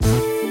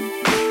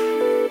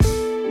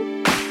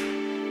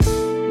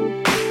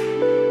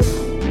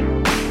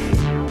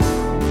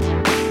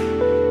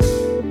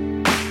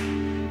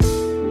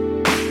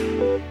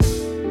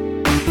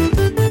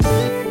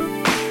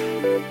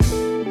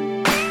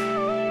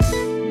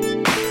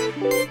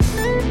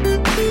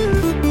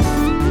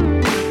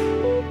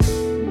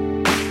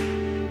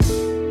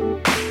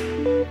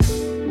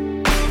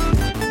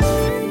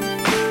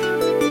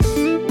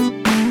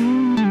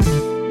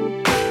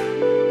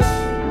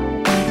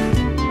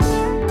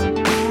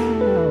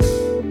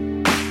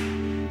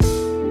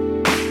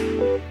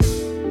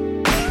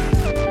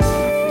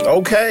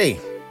Okay.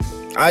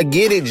 I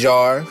get it,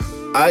 Jar.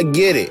 I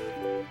get it.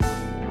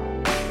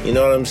 You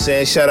know what I'm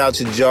saying? Shout out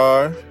to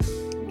Jar.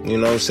 You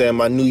know what I'm saying?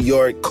 My New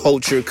York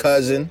culture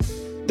cousin,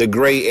 the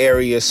gray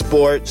area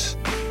sports.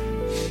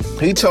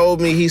 He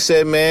told me, he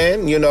said,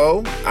 man,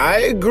 I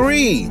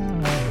agree.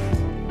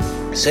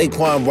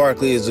 Saquon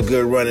Barkley is a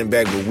good running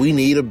back, but we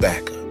need a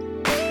backup.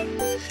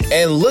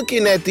 And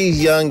looking at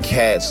these young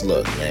cats,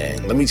 look,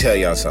 man, let me tell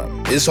y'all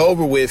something. It's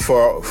over with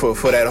for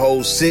that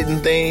whole sitting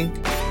thing.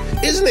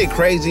 Isn't it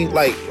crazy?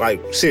 Like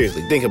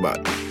seriously, think about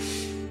it.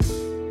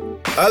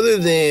 Other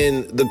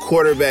than the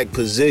quarterback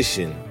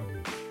position,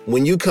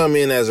 when you come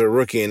in as a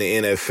rookie in the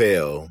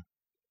NFL,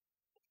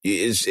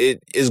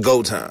 it's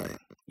go time.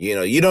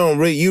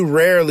 You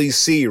rarely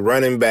see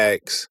running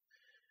backs,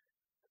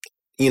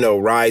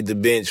 ride the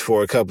bench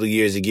for a couple of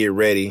years to get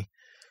ready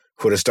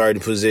for the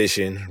starting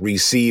position,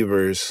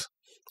 receivers,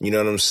 you know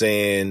what I'm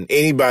saying?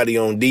 Anybody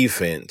on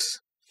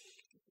defense.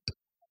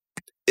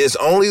 It's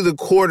only the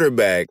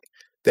quarterback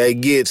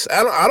that gets,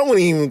 I don't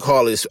even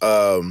call it,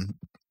 I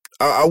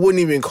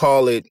wouldn't even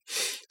call it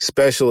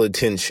special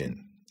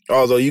attention,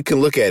 although you can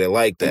look at it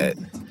like that.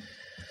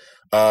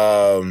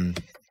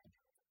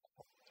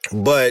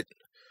 But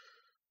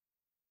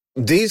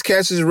these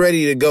cats is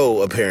ready to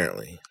go,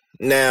 apparently.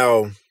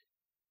 Now,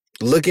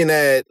 looking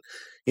at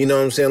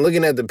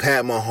the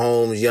Pat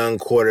Mahomes young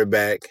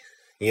quarterback,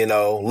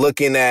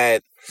 looking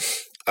at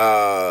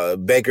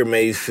Baker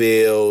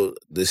Mayfield,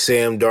 the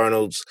Sam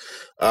Darnolds,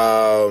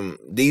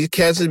 these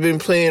cats have been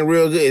playing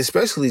real good,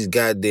 especially these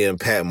goddamn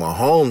Pat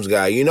Mahomes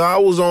guy. I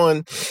was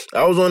on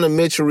the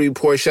Mitchell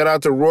Report. Shout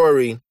out to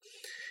Rory.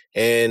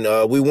 And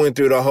we went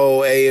through the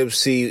whole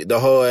AFC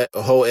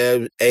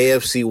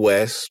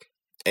West.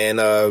 And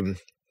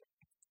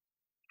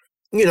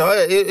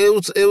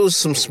it was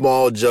some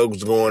small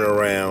jokes going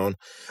around.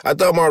 I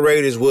thought my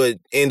Raiders would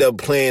end up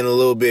playing a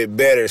little bit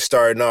better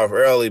starting off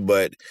early,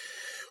 but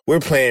we're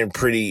playing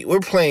pretty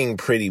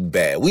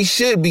bad. We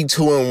should be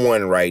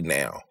 2-1 right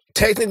now.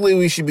 Technically,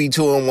 we should be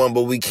 2-1,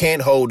 but we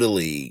can't hold the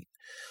lead.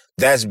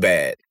 That's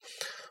bad.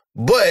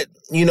 But,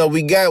 we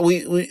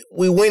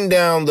went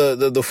down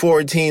the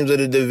four teams of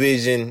the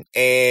division,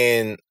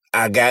 and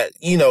I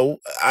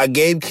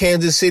gave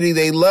Kansas City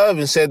they love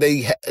and said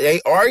they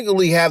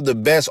arguably have the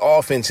best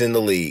offense in the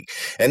league.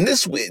 And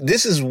this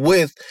is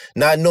with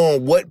not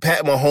knowing what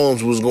Pat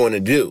Mahomes was going to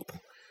do.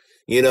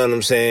 You know what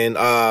I'm saying?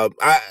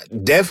 I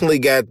definitely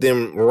got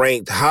them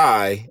ranked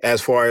high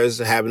as far as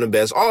having the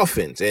best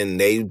offense. And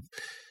they've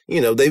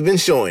been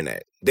showing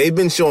that. They've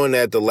been showing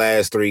that the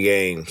last 3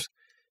 games.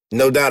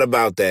 No doubt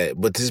about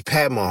that. But this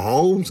Pat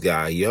Mahomes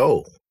guy,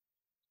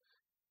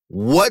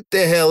 what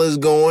the hell is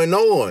going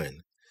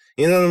on?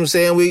 You know what I'm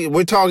saying?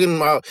 We're talking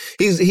about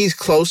he's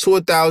close to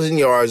 1,000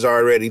 yards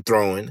already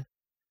throwing.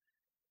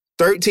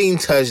 13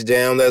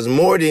 touchdowns. That's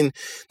more than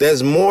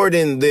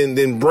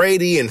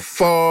Brady and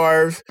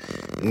Favre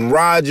and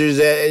Rodgers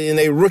in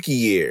their rookie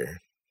year.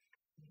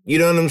 You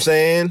know what I'm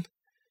saying?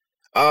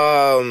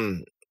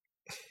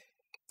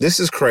 This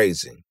is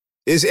crazy.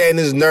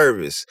 It's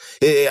nervous.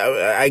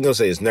 I ain't gonna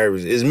say it's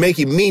nervous. It's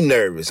making me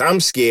nervous. I'm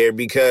scared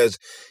because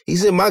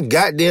he's in my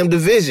goddamn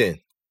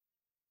division.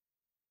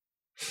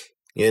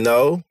 And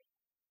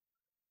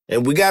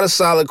we got a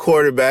solid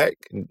quarterback,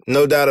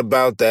 no doubt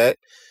about that.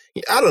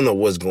 I don't know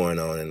what's going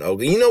on in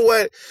Oakland. You know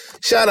what?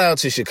 Shout out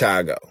to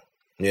Chicago.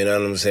 You know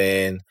what I'm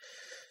saying?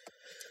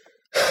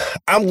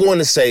 I'm going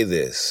to say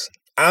this.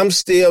 I'm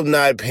still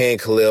not paying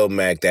Khalil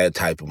Mack that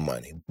type of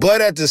money. But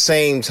at the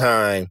same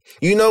time,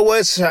 you know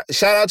what?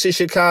 Shout out to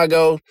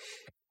Chicago.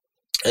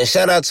 And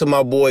shout out to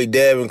my boy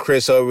Dev and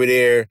Chris over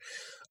there,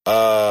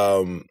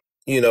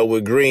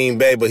 with Green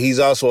Bay. But he's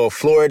also a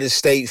Florida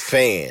State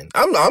fan.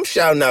 I'm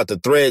shouting out the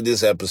thread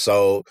this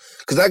episode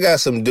because I got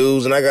some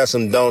do's and I got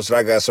some don'ts and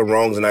I got some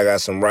wrongs and I got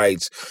some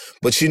rights.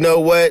 But you know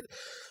what?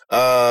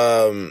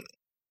 Derwin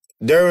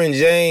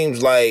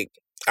James,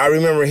 I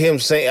remember him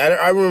saying,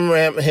 I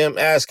remember him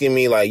asking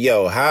me,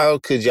 yo, how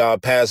could y'all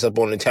pass up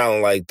on a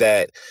talent like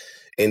that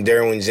in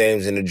Derwin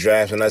James in the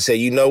draft? And I said,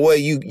 you know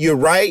what? You're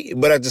right,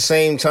 but at the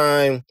same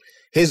time,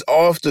 his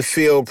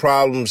off-the-field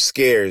problem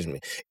scares me.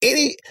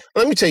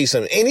 Let me tell you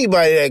something.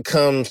 Anybody that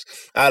comes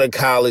out of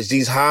college,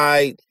 these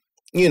high-profile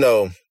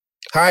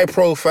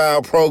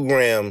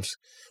programs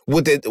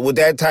with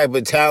that type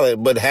of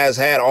talent, but has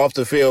had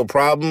off-the-field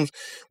problems,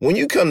 when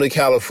you come to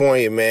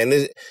California,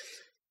 man,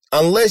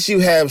 unless you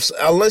have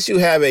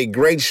a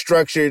great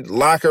structured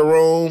locker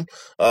room,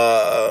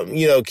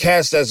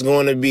 cats that's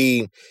going to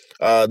be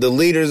the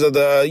leaders of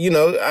the,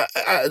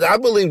 I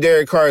believe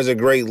Derek Carr is a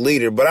great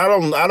leader, but I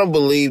don't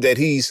believe that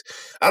he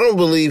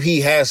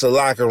has a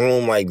locker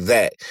room like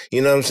that.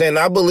 You know what I'm saying?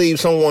 I believe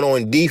someone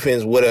on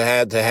defense would have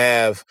had to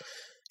have,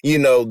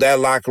 that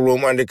locker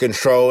room under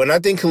control. And I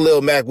think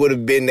Khalil Mack would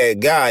have been that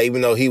guy,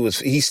 even though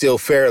he's still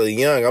fairly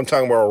young. I'm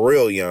talking about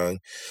real young.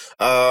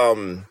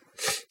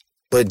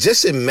 But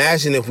just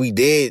imagine if we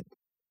did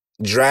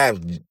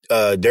draft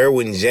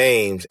Derwin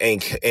James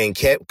and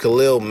kept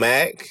Khalil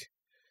Mack.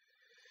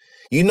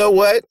 You know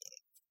what?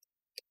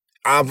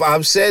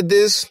 I've said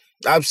this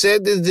I've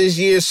said this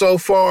year so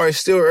far. It's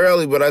still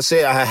early, but I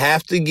said I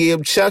have to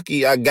give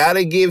Chucky. I got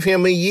to give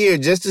him a year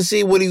just to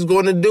see what he's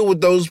going to do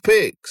with those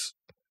picks.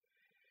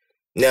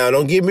 Now,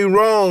 don't get me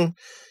wrong.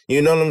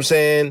 You know what I'm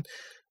saying?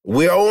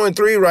 We're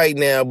 0-3 right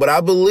now, but I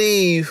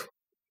believe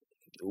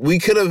we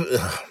could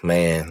have,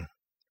 man.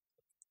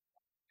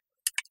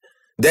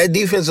 That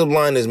defensive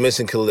line is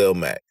missing Khalil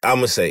Mack. I'm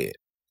going to say it.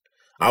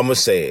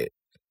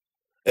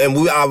 And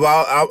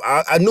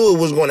I knew it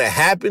was going to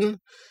happen.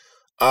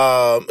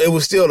 It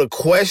was still a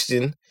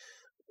question.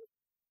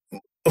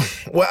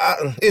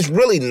 Well, it's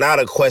really not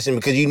a question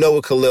because you know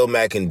what Khalil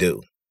Mack can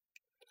do.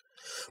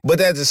 But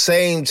at the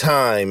same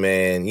time,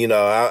 man, you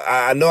know,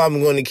 I know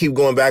I'm going to keep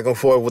going back and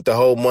forth with the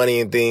whole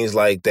money and things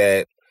like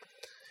that.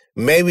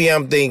 Maybe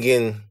I'm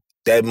thinking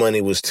that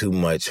money was too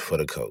much for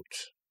the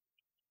coach.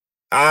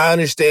 I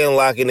understand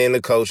locking in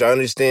the coach. I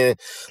understand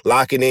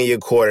locking in your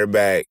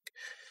quarterback.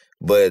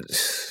 But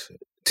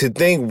to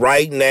think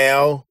right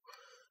now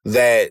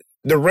that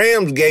the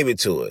Rams gave it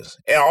to us.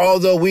 And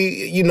although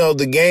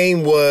the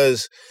game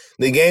was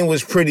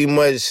pretty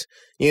much,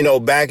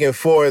 back and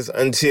forth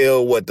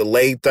until the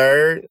late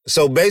third.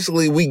 So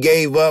basically we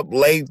gave up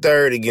late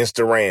third against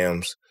the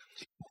Rams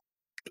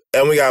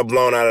and we got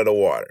blown out of the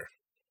water.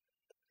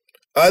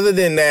 Other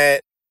than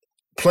that,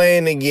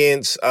 playing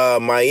against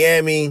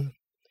Miami,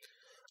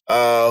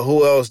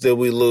 who else did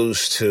we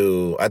lose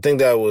to? I think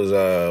that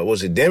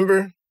was it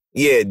Denver?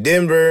 Yeah,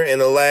 Denver in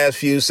the last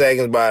few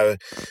seconds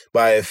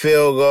by a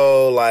field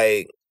goal.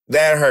 Like,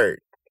 that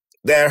hurt.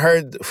 That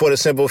hurt for the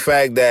simple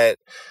fact that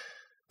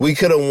we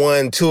could have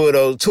won two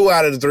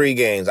out of the 3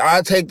 games.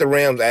 I'll take the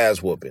Rams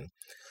ass whooping.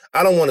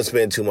 I don't want to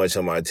spend too much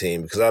on my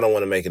team because I don't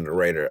want to make it a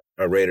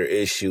Raider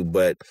issue,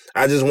 but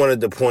I just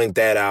wanted to point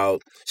that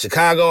out.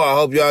 Chicago, I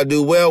hope y'all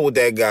do well with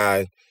that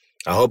guy.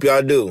 I hope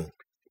y'all do.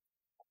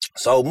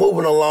 So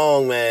moving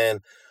along, man,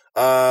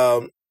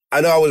 I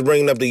know I was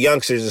bringing up the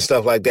youngsters and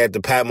stuff like that, the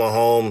Pat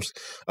Mahomes,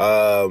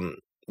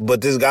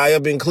 but this guy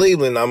up in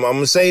Cleveland, I'm going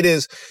to say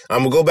this. I'm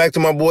going to go back to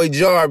my boy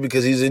Jar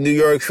because he's a New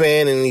York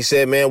fan, and he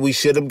said, man, we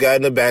should have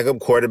gotten a backup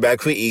quarterback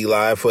for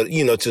Eli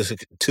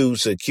to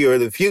secure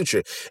the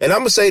future. And I'm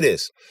going to say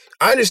this.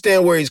 I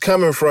understand where he's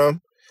coming from.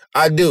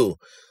 I do.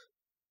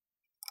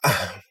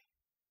 I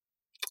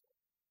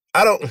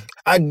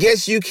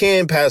guess you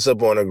can pass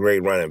up on a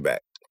great running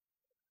back.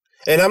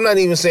 And I'm not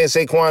even saying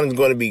Saquon is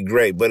going to be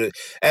great, but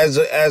as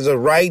of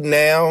right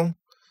now,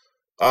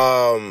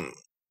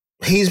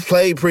 he's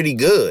played pretty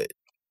good.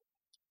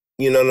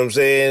 You know what I'm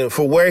saying?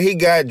 For where he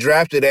got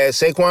drafted at,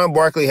 Saquon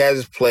Barkley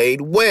has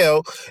played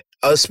well,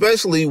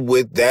 especially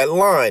with that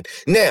line.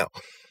 Now,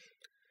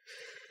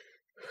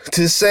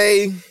 to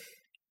see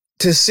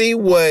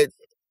what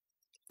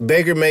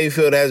Baker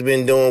Mayfield has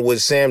been doing,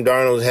 what Sam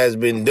Darnold has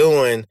been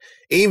doing,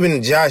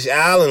 even Josh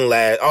Allen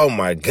oh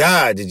my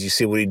God, did you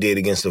see what he did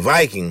against the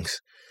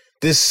Vikings?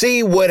 To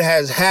see what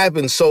has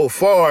happened so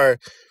far,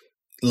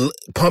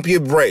 pump your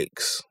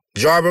brakes.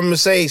 Jarvis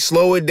Mercedes,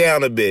 slow it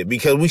down a bit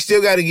because we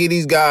still got to give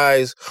these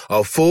guys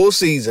a full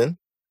season,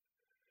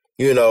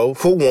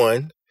 for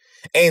one.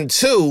 And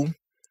two,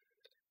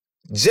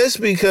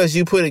 just because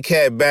you put a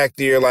cat back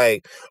there,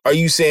 are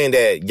you saying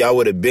that y'all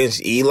would have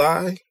benched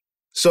Eli?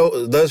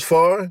 So thus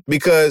far,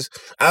 because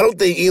I don't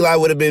think Eli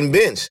would have been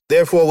benched.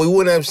 Therefore, we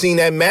wouldn't have seen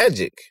that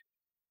magic.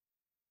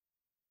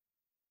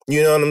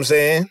 You know what I'm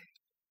saying?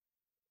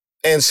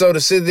 And so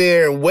to sit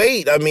there and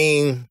wait, I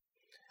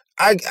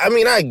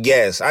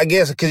guess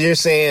because you're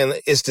saying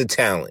it's the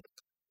talent.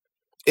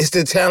 It's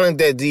the talent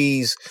that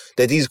these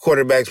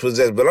quarterbacks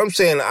possess. But I'm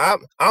saying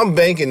I'm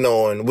banking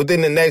on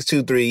within the next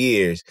 2-3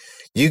 years,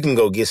 you can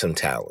go get some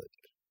talent.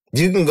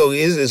 You can go.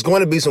 It's going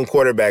to be some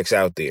quarterbacks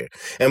out there.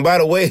 And by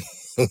the way.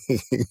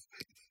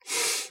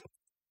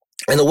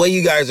 And the way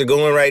you guys are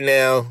going right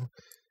now,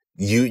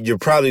 you're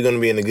probably going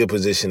to be in a good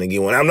position to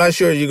get one. I'm not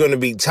sure you're going to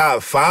be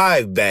top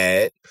 5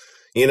 bad.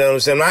 You know what I'm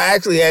saying? I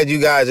actually had you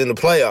guys in the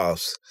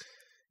playoffs,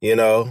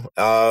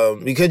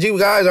 because you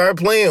guys are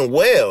playing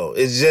well.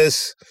 It's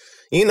just,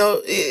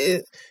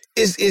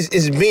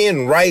 it's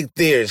being right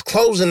there. It's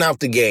closing out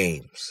the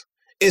games.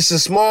 It's the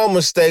small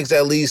mistakes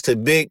that leads to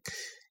big,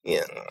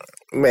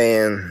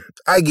 man,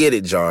 I get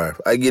it, Jarv.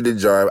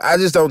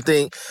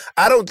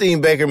 I don't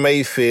think Baker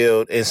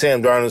Mayfield and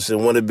Sam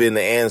Darnold would have been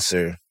the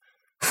answer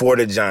for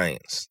the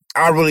Giants.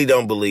 I really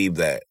don't believe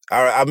that.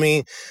 I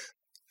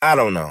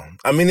don't know.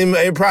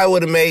 It probably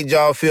would have made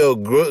y'all feel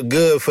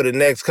good for the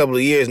next couple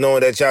of years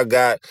knowing that y'all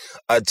got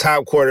a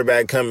top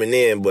quarterback coming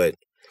in, but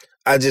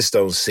I just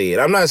don't see it.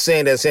 I'm not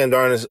saying that Sam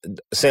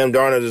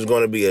Darnold is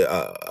going to be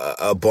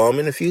a bum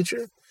in the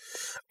future.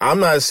 I'm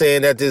not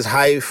saying that this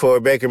hype for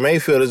Baker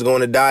Mayfield is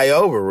going to die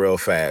over real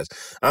fast.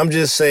 I'm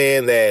just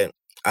saying that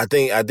I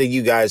think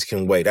you guys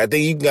can wait. I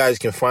think you guys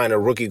can find a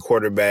rookie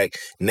quarterback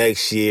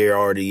next year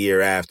or the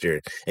year after,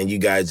 and you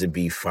guys would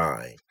be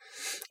fine.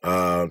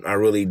 I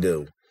really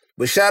do.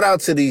 But shout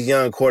out to these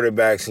young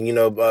quarterbacks.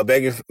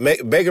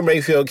 And, Baker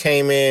Mayfield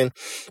came in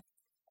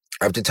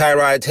after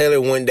Tyrod Taylor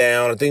went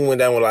down. I think he went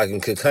down with a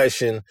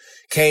concussion.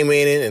 Came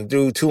in and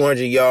threw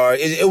 200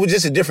 yards. It was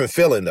just a different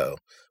feeling, though.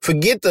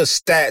 Forget the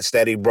stats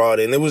that he brought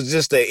in. It was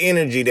just the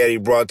energy that he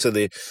brought to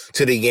the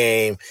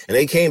game, and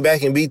they came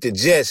back and beat the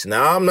Jets.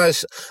 Now I'm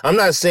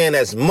not saying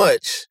that's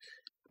much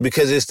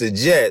because it's the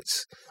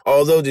Jets.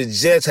 Although the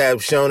Jets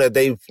have shown that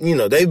they've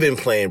been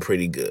playing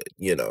pretty good.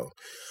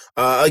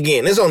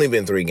 Again, it's only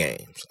been 3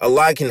 games. A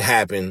lot can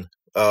happen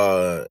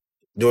during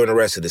the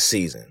rest of the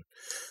season,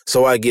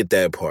 so I get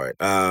that part.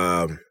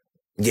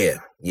 Yeah.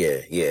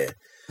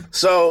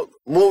 So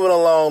moving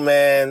along,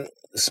 man.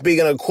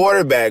 Speaking of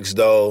quarterbacks,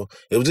 though,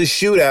 it was a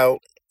shootout.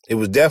 It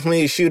was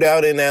definitely a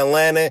shootout in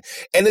Atlanta.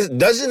 And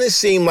doesn't it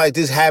seem like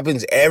this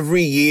happens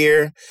every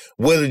year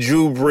with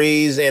Drew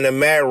Brees and a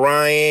Matt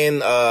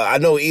Ryan? I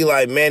know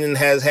Eli Manning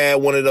has had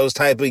one of those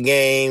type of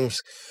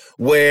games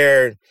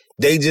where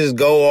they just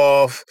go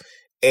off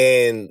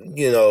and,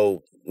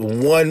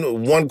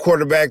 one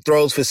quarterback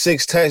throws for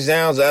 6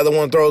 touchdowns, the other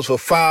one throws for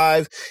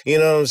 5. You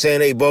know what I'm saying?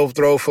 They both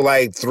throw for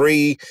like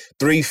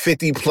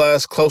 350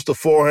 plus, close to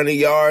 400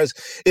 yards.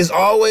 It's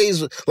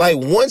always like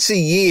once a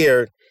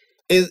year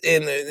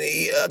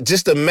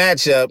just a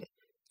matchup.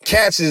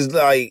 Cats is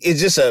like,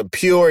 it's just a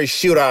pure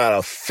shootout,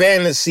 a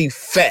fantasy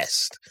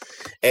fest.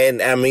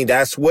 And I mean,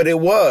 that's what it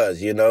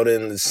was, Then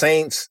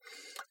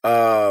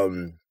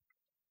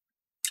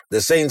the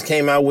Saints,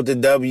 came out with the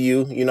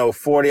W,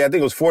 40, I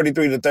think it was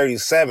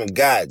 43-37.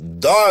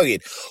 God dog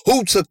it.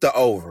 Who took the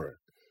over?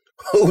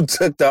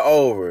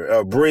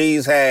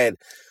 Breeze had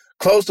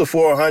close to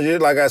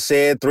 400, like I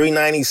said,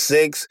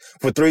 396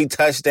 for 3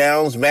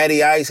 touchdowns.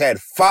 Matty Ice had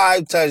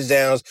 5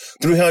 touchdowns,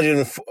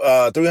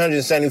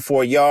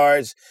 374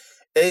 yards.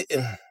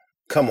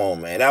 Come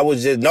on, man. That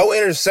was just no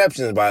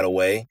interceptions, by the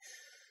way.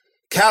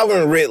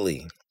 Calvin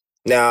Ridley.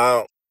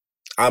 Now,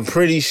 I'm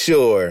pretty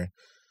sure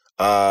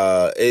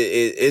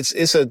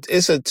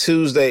it's a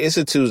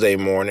Tuesday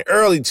morning,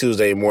 early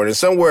Tuesday morning,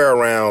 somewhere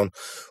around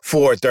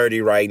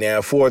 4:30 right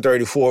now,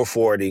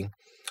 4:30,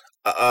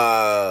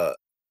 4:40.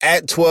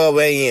 At 12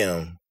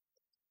 a.m.,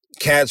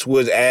 Cats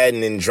was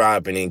adding and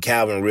dropping, and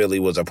Calvin Ridley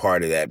was a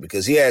part of that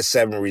because he had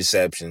 7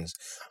 receptions,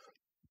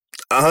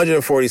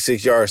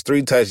 146 yards,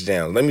 3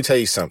 touchdowns. Let me tell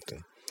you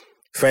something.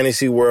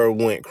 Fantasy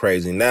world went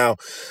crazy. Now,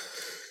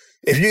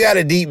 if you got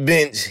a deep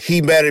bench,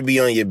 he better be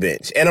on your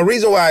bench. And the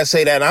reason why I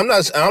say that, I'm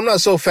not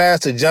so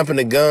fast to jumping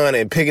the gun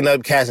and picking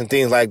up cats and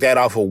things like that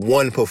off of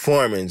one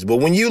performance. But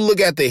when you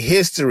look at the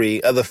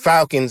history of the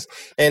Falcons,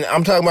 and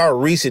I'm talking about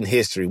recent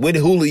history with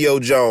Julio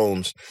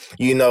Jones,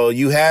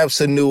 you have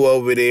Sanu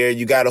over there,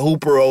 you got a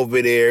Hooper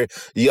over there.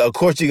 Of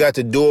course, you got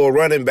the dual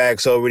running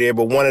backs over there,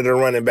 but one of the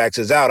running backs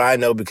is out. I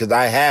know because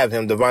I have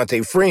him,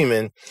 Devontae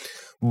Freeman.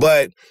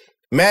 But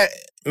Matt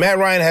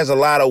Ryan has a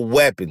lot of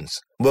weapons.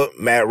 But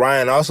Matt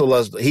Ryan also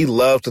loves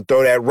to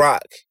throw that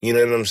rock. You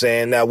know what I'm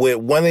saying? Now, with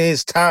one of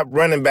his top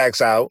running backs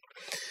out,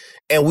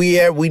 and we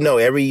know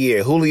every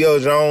year, Julio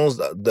Jones,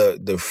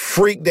 the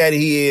freak that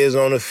he is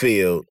on the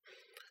field,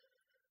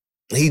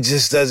 he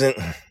just doesn't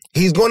 –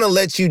 he's going to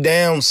let you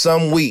down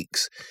some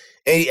weeks.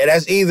 And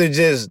that's either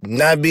just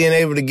not being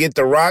able to get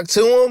the rock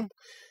to him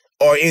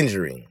or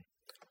injury.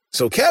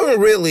 So Calvin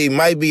Ridley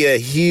might be a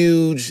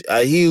huge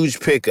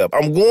pickup.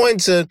 I'm going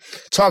to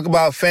talk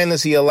about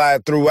fantasy a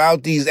lot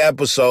throughout these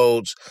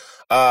episodes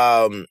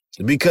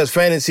because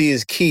fantasy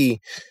is key.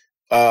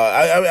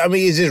 I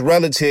mean, it's just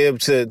relative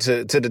to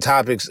the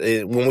topics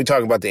when we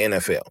talk about the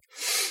NFL.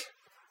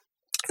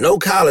 No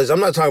college. I'm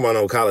not talking about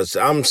no college.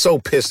 I'm so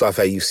pissed off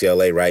at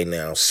UCLA right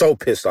now. So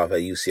pissed off at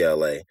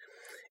UCLA.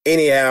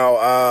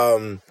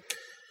 Anyhow,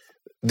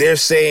 they're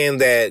saying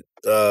that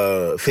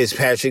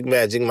Fitzpatrick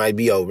Magic might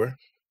be over.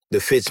 The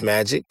Fitz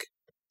Magic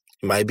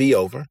might be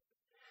over.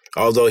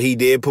 Although he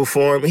did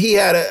perform. He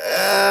had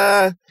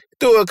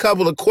threw a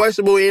couple of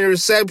questionable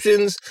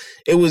interceptions.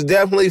 It was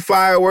definitely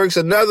fireworks.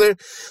 Another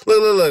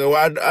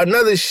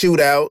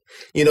shootout.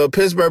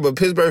 Pittsburgh, but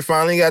Pittsburgh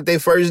finally got their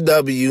first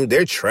W.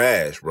 They're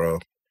trash, bro.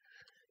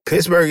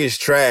 Pittsburgh is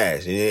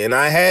trash. And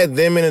I had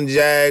them in the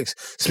Jags.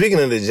 Speaking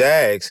of the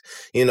Jags,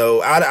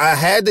 I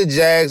had the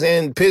Jags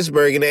and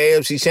Pittsburgh in the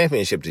AFC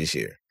Championship this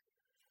year.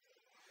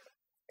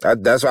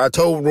 That's why I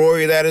told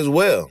Rory that as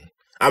well.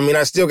 I mean,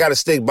 I still got to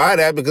stick by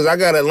that because I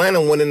got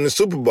Atlanta winning the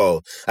Super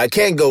Bowl. I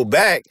can't go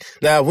back.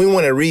 Now, if we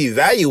want to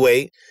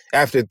reevaluate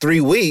after 3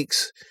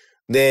 weeks,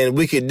 then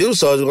we could do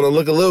so. It's going to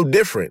look a little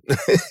different.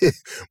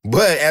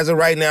 But as of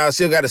right now, I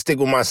still got to stick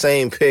with my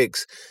same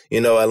picks.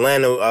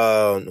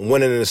 Atlanta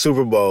winning the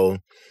Super Bowl.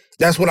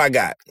 That's what I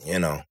got,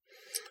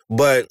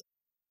 But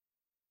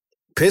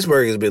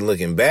Pittsburgh has been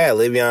looking bad.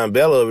 Le'Veon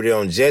Bell over there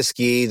on jet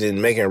skis and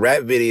making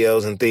rap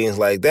videos and things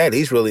like that.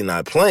 He's really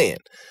not playing.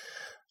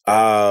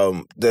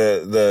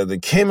 The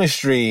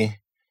chemistry,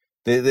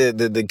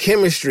 the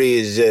chemistry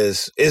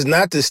is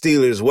not the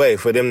Steelers' way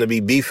for them to be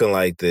beefing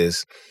like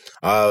this.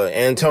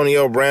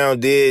 Antonio Brown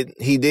did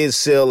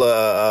seal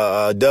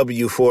a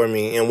W for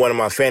me in one of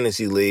my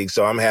fantasy leagues,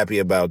 so I'm happy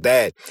about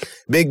that.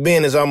 Big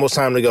Ben is almost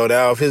time to go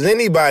down. If there's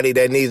anybody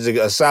that needs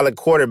a solid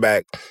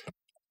quarterback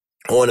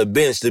on the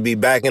bench to be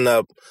backing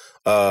up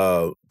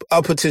a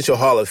potential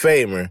Hall of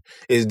Famer,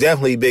 is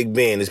definitely Big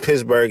Ben. It's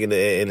Pittsburgh and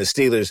the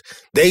Steelers.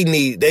 They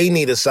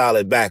need a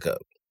solid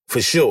backup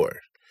for sure.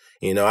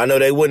 You know, I know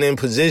they weren't in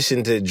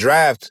position to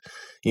draft,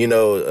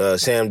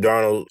 Sam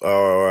Darnold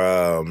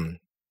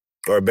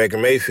or Baker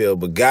Mayfield,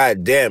 but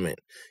God damn it,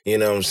 you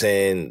know what I'm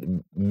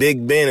saying?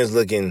 Big Ben is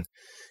looking,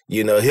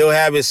 he'll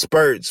have his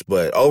spurts,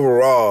 but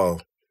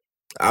overall,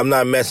 I'm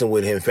not messing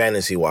with him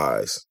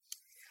fantasy-wise.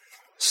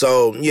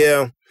 So,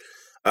 yeah,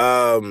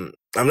 I'm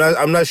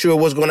not sure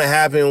what's going to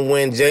happen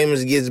when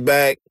Jameis gets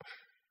back.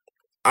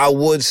 I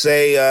would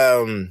say,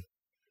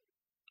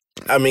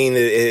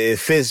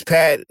 if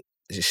Fitzpat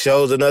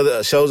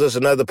shows us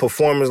another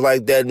performance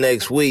like that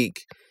next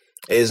week,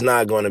 it's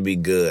not going to be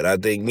good. I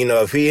think,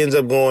 if he ends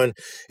up going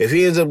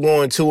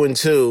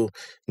 2-2,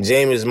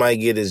 Jameis might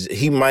get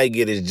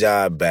his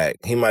job back.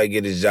 He might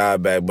get his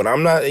job back, but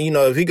I'm not,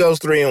 if he goes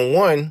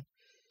 3-1,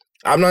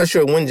 I'm not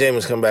sure when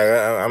Jameis come back.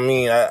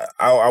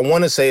 I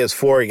want to say it's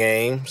 4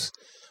 games.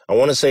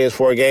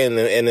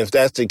 And if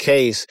that's the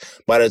case,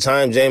 by the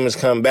time Jameis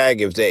come back,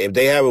 if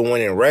they have a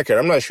winning record,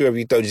 I'm not sure if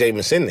you throw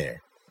Jameis in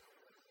there.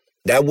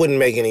 That wouldn't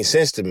make any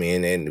sense to me.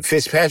 And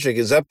Fitzpatrick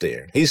is up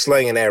there. He's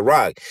slinging that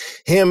rock.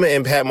 Him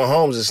and Pat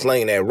Mahomes is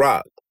slinging that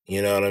rock.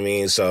 You know what I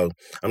mean? So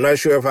I'm not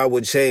sure if I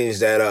would change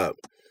that up.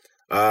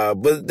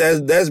 But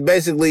that's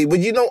basically.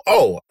 But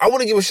I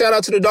want to give a shout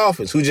out to the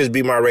Dolphins, who just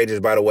beat my Raiders,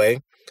 by the way.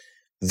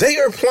 They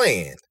are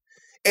playing.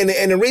 And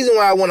the reason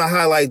why I want to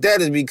highlight that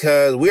is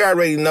because we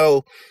already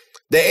know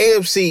the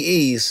AFC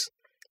East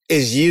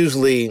is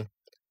usually,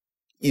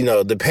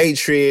 the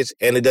Patriots,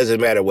 and it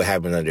doesn't matter what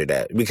happens under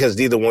that because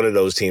neither one of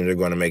those teams are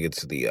going to make it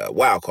to the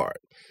wild card.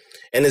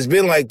 And it's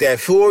been like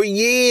that for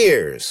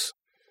years.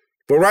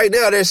 But right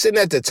now, they're sitting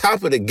at the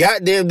top of the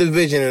goddamn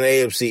division in the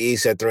AFC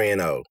East at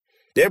 3-0.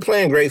 They're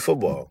playing great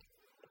football.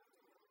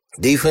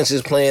 Defense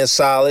is playing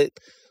solid.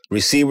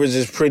 Receivers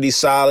is pretty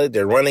solid.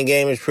 Their running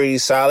game is pretty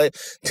solid.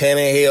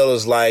 Tannehill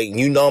is like,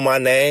 my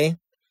name.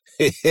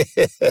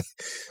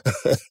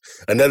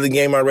 Another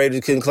game my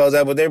Raiders couldn't close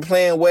out, but they're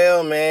playing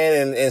well,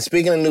 man. And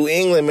speaking of New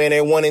England, man,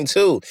 they're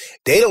 1-2.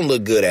 They don't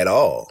look good at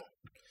all.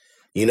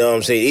 You know what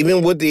I'm saying?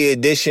 Even with the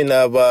addition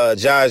of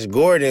Josh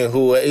Gordon,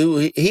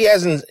 who he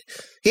hasn't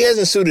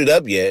suited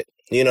up yet.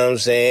 You know what I'm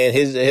saying?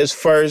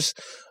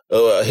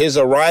 His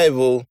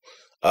arrival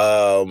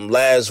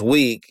last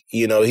week,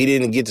 he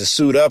didn't get to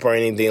suit up or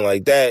anything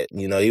like that.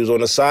 He was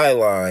on the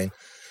sideline.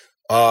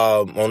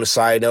 On the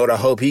side note, I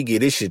hope he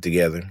get his shit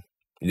together.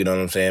 You know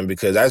what I'm saying?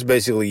 Because that's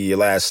basically your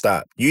last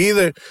stop. Back in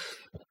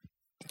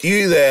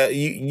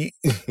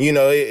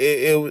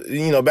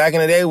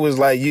the day it was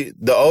like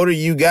the older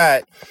you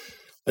got,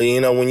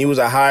 when you was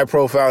a high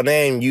profile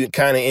name, you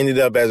kind of ended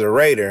up as a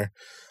Raider.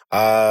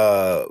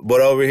 But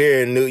over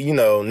here,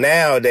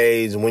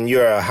 nowadays, when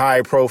you're a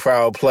high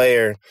profile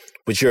player,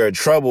 but you're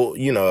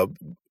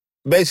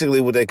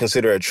basically what they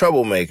consider a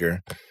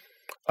troublemaker,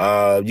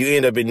 you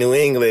end up in New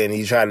England and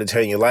you try to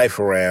turn your life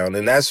around.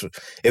 And that's,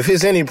 if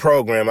it's any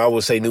program, I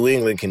would say New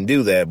England can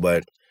do that,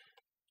 but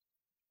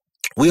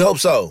we hope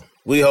so.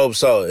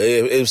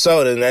 If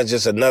so, then that's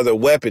just another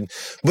weapon.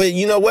 But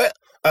you know what?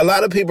 A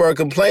lot of people are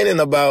complaining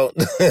about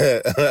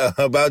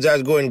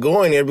Josh Gordon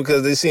going there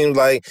because it seems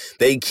like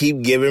they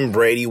keep giving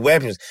Brady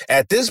weapons.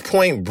 At this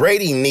point,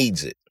 Brady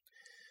needs it.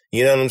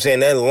 You know what I'm saying?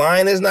 That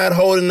line is not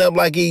holding up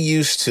like he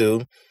used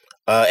to.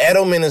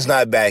 Edelman is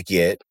not back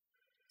yet.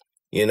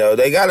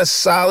 They got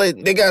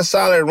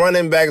solid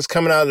running backs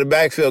coming out of the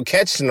backfield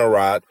catching the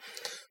rock.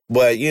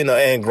 But,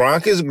 and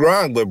Gronk is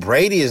Gronk, but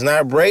Brady is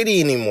not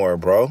Brady anymore,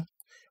 bro.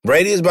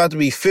 Brady is about to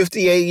be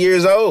 58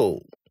 years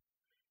old.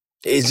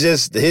 It's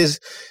just he's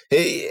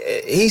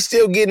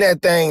still getting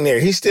that thing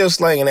there. He's still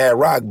slinging that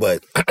rock,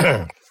 but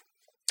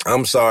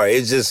I'm sorry.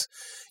 It's just,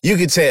 you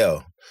could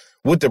tell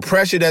with the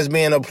pressure that's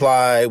being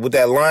applied, with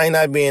that line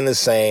not being the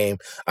same,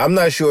 I'm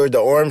not sure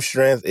the arm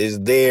strength is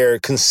there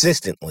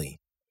consistently.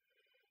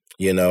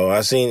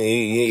 I seen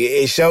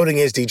it showed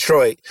against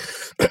Detroit.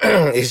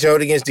 It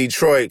showed against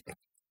Detroit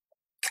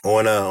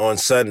on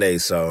Sunday.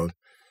 So,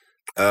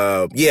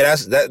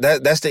 that's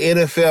the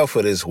NFL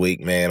for this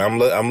week, man.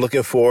 I'm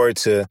looking forward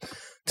to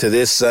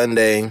this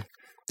Sunday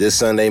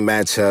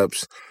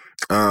matchups.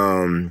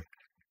 And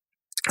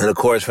of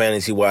course,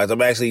 fantasy wise,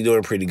 I'm actually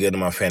doing pretty good in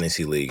my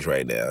fantasy leagues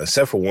right now,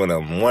 except for one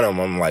of them. One of them,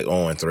 I'm like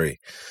 0-3.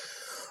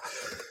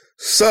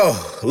 So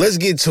let's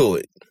get to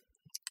it.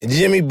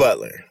 Jimmy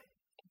Butler.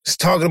 It's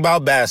talking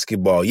about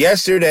basketball.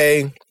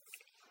 Yesterday,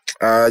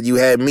 you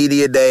had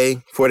media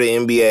day for the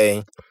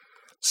NBA.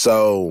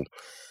 So,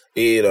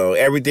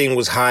 everything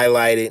was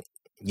highlighted.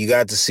 You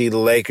got to see the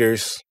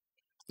Lakers.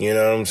 You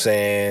know what I'm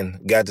saying?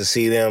 Got to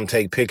see them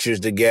take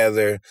pictures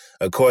together.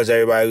 Of course,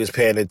 everybody was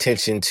paying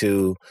attention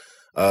to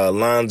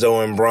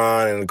Lonzo and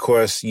Bron. And, of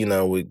course,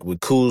 with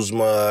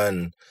Kuzma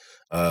and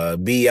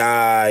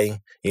B.I.,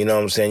 you know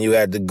what I'm saying? You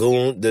had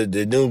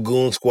the new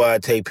Goon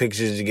Squad take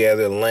pictures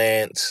together,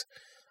 Lance.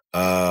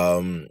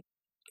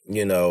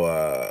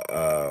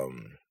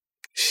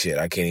 Shit,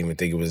 I can't even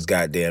think of his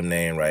goddamn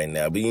name right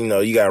now. But,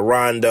 you got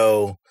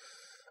Rondo,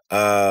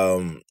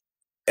 and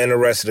the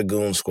rest of the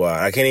Goon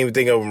Squad. I can't even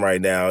think of them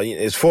right now.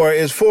 It's 4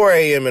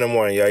 a.m. in the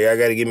morning, y'all. Y'all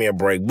got to give me a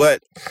break.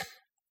 But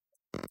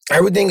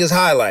everything is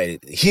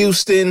highlighted.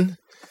 Houston,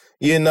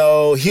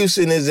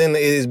 Houston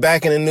is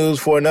back in the news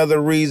for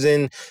another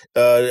reason.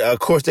 Of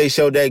course, they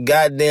showed that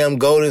goddamn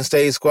Golden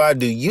State squad.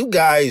 Do you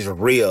guys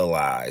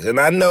realize? And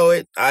I know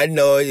it.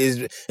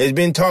 It's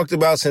been talked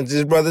about since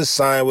his brother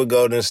signed with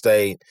Golden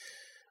State.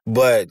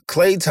 But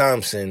Klay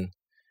Thompson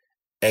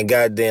and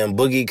goddamn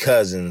Boogie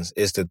Cousins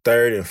is the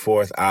third and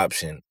fourth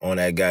option on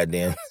that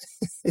goddamn.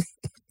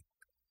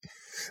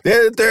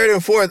 They're the third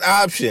and fourth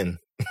option.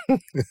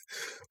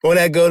 On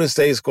that Golden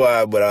State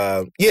squad.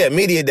 But,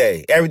 media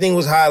day. Everything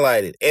was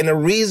highlighted. And the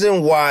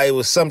reason why it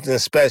was something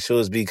special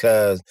is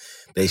because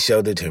they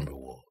showed the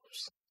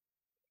Timberwolves.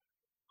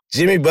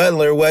 Jimmy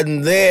Butler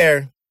wasn't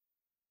there.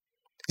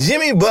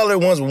 Jimmy Butler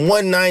wants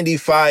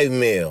 $195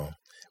 million.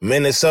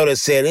 Minnesota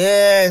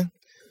said,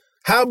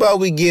 how about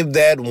we give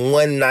that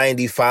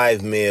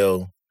 $195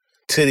 million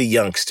to the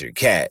youngster,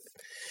 Cat?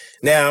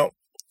 Now,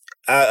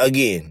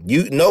 again,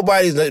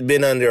 nobody's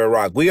been under a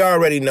rock. We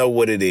already know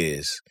what it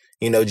is.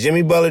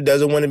 Jimmy Butler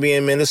doesn't want to be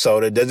in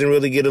Minnesota, doesn't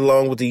really get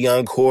along with the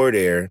young core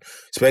there.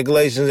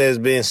 Speculations has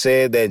been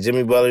said that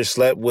Jimmy Butler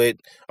slept with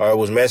or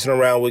was messing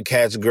around with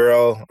Cat's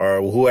girl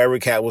or whoever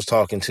Cat was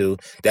talking to.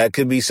 That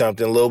could be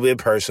something a little bit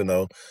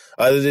personal.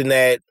 Other than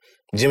that,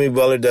 Jimmy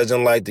Butler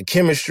doesn't like the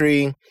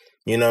chemistry,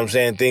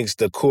 thinks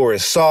the core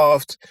is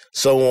soft,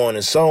 so on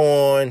and so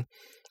on.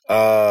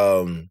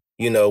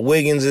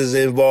 Wiggins is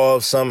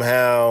involved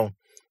somehow,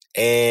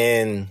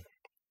 and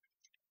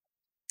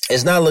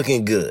it's not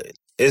looking good.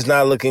 It's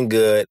not looking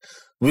good.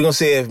 We're going to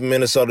see if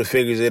Minnesota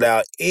figures it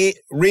out.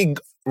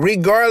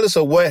 Regardless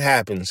of what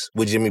happens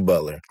with Jimmy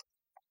Butler,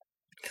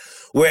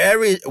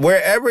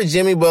 wherever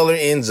Jimmy Butler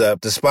ends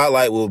up, the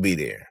spotlight will be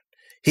there.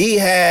 He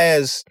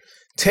has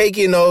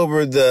taken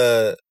over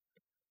the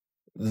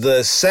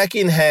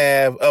second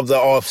half of the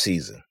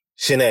offseason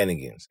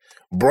shenanigans.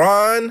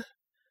 Bron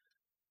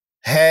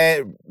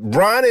and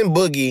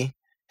Boogie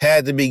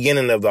had the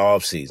beginning of the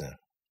offseason.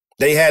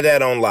 They had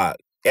that on lock.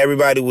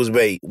 Everybody was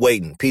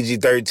waiting.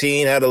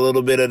 PG-13 had a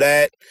little bit of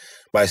that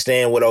by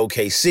staying with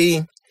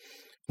OKC.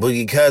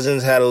 Boogie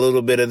Cousins had a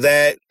little bit of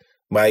that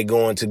by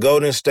going to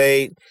Golden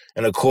State.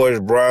 And, of course,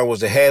 Bron was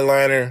the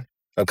headliner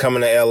of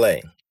coming to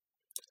L.A.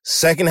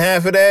 Second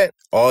half of that,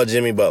 all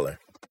Jimmy Butler.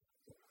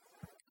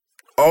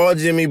 All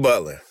Jimmy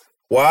Butler.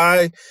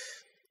 Why?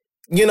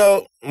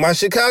 My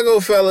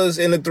Chicago fellas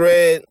in the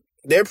thread,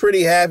 they're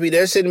pretty happy.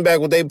 They're sitting back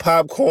with their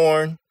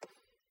popcorn.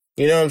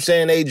 You know what I'm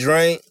saying? They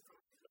drank.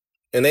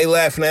 And they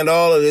laughing at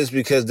all of this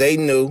because they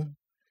knew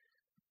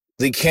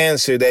the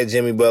cancer that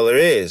Jimmy Butler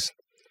is.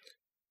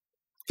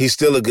 He's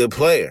still a good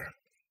player.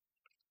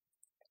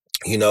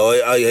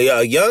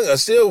 A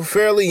still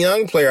fairly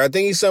young player. I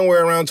think he's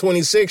somewhere around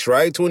 26,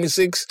 right?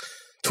 26,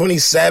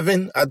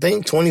 27, I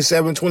think.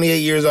 27, 28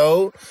 years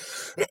old.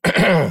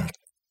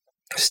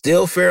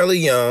 Still fairly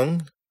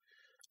young.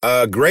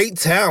 Great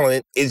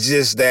talent. It's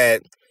just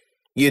that,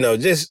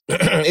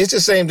 it's the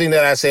same thing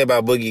that I say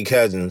about Boogie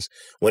Cousins.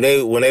 When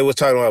they was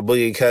talking about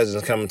Boogie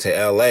Cousins coming to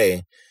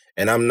L.A.,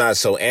 and I'm not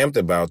so amped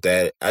about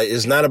that,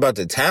 it's not about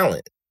the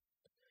talent.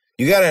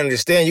 You got to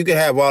understand, you can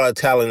have all the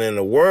talent in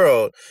the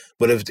world,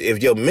 but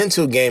if your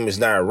mental game is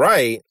not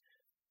right,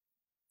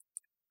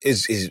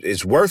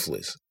 it's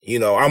worthless.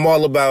 I'm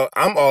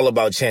all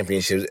about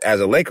championships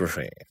as a Laker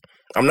fan.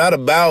 I'm not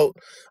about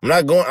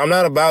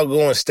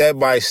going step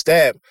by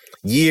step,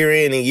 year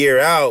in and year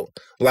out,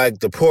 like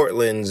the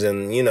Portlands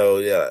and,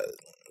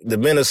 the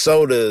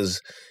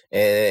Minnesotas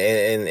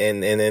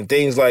and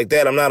things like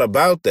that. I'm not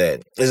about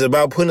that. It's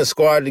about putting a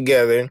squad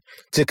together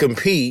to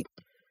compete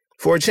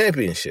for a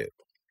championship.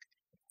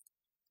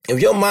 If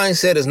your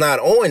mindset is not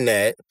on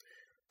that,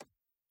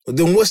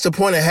 then what's the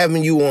point of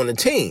having you on the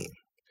team?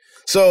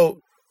 So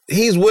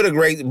Boogie's with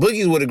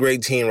a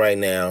great team right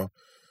now,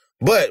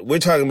 but we're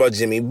talking about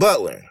Jimmy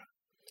Butler.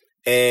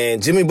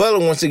 And Jimmy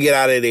Butler wants to get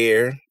out of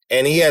there,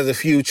 and he has a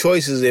few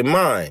choices in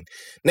mind.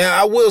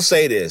 Now, I will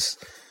say this.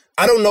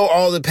 I don't know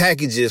all the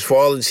packages for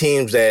all the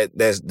teams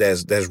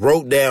that's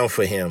wrote down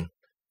for him,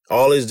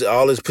 all his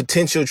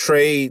potential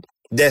trade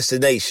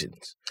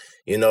destinations.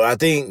 I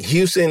think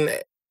Houston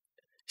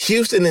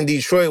and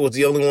Detroit was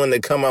the only one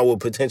that come out with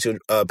potential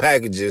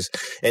packages,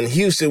 and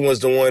Houston was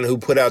the one who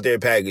put out their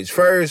package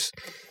first.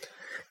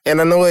 And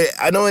I know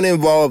it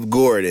involved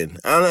Gordon.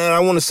 I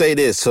want to say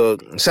this. So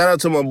shout out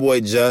to my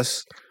boy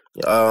Just,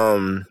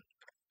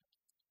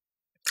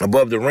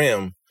 Above the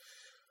Rim.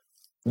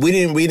 We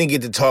didn't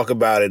get to talk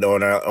about it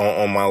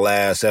on my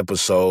last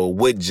episode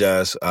with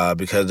Just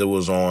because it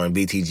was on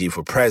BTG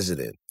for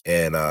President,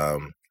 and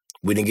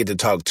we didn't get to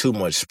talk too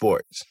much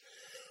sports.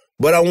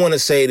 But I want to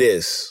say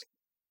this.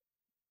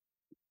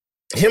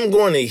 Him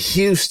going to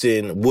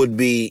Houston would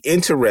be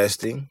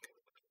interesting.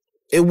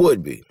 It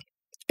would be.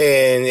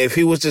 And if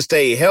he was to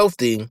stay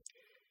healthy,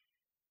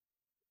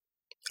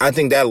 I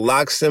think that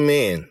locks him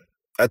in.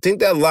 I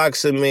think that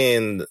locks him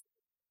in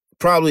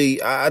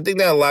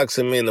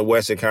the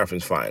Western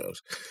Conference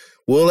Finals.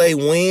 Will they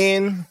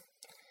win?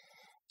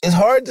 It's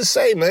hard to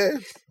say,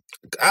 man.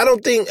 I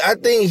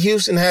think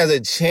Houston has a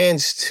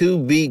chance to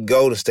beat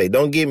Golden State.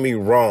 Don't get me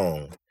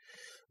wrong.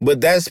 But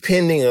that's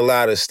pending a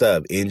lot of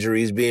stuff.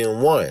 Injuries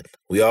being one.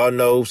 We all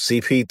know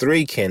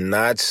CP3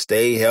 cannot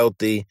stay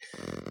healthy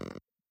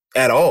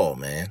at all,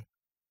 man.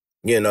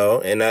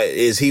 And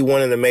is he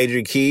one of the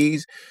major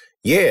keys?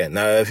 Yeah.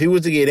 Now, if he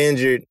was to get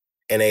injured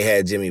and they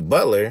had Jimmy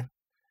Butler,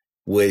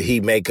 would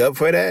he make up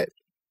for that?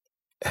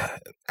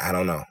 I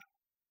don't know.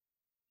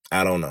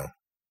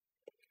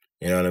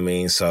 You know what I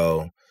mean?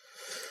 So,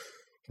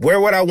 where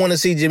would I want to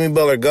see Jimmy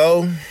Butler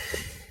go?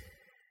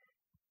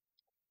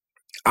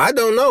 I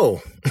don't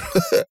know.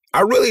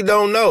 I really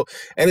don't know.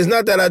 And it's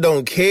not that I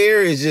don't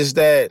care. It's just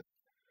that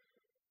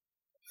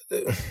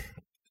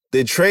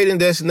the trading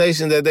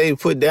destination that they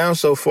put down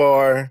so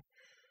far,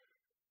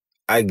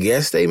 I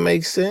guess they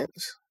make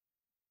sense.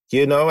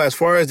 As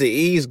far as the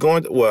East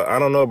going, I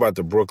don't know about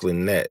the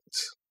Brooklyn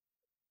Nets.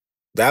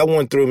 That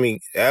one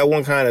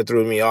kind of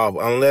threw me off,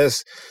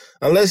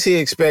 unless he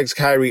expects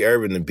Kyrie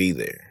Irving to be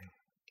there.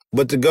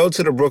 But to go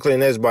to the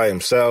Brooklyn Nets by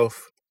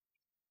himself,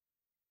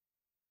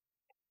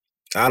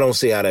 I don't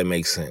see how that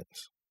makes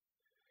sense.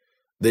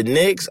 The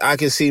Knicks, I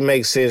can see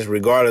makes sense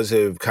regardless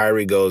if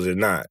Kyrie goes or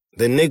not.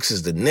 The Knicks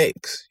is the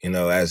Knicks.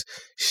 As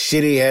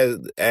shitty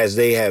as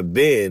they have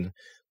been,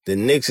 the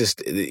Knicks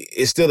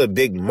is still a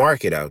big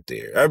market out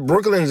there.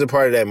 Brooklyn's a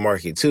part of that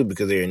market too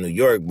because they're in New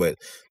York, but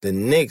the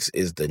Knicks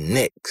is the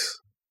Knicks.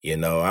 I'm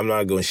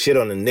not going to shit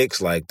on the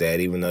Knicks like that,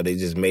 even though they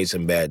just made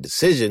some bad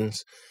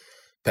decisions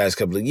past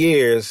couple of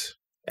years,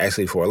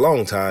 actually for a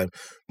long time.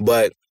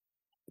 But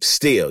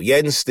still,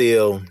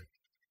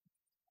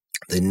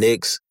 the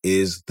Knicks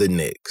is the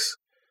Knicks.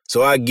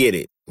 So I get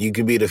it. You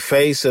could be the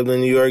face of the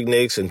New York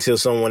Knicks until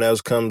someone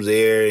else comes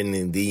there, and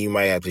then you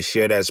might have to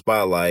share that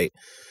spotlight.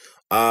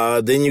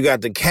 Then you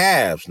got the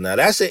Cavs. Now,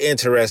 that's an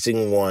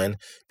interesting one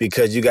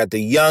because you got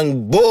the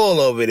young bull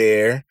over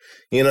there.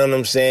 You know what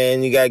I'm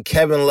saying? You got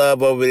Kevin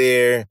Love over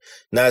there,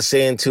 not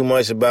saying too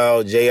much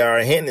about J.R.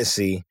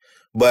 Hennessy.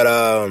 But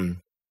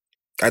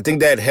I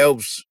think that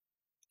helps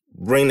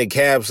bring the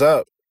Cavs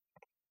up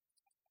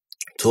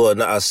to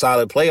a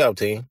solid playoff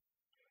team.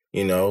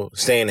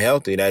 Staying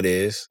healthy, that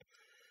is.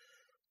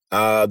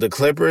 The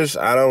Clippers,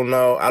 I don't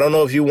know. I don't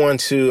know if you want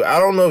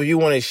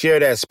to share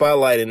that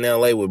spotlight in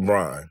L.A. with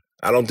Bron.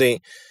 I don't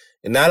think,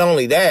 not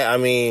only that, I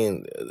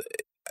mean,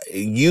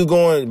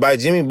 by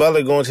Jimmy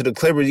Butler going to the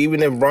Clippers,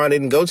 even if Bron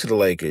didn't go to the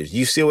Lakers,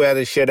 you still have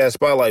to share that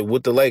spotlight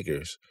with the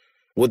Lakers,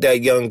 with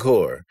that young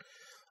core.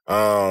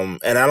 And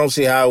I don't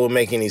see how it would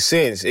make any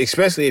sense,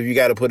 especially if you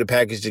got to put a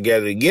package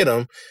together to get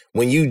them,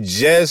 when you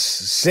just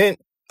sent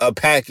a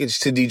package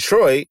to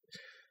Detroit,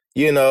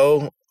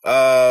 and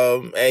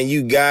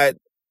you got,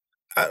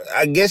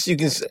 I guess you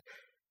can say,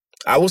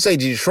 I will say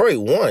Detroit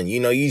won.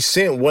 You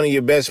sent one of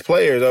your best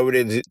players over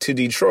there to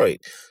Detroit.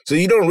 So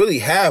you don't really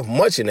have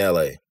much in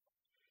L.A.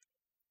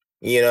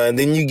 And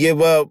then you give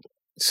up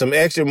some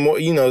extra more,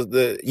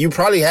 you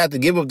probably have to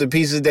give up the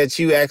pieces that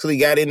you actually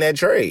got in that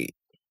trade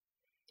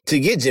to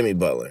get Jimmy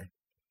Butler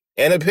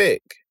and a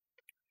pick.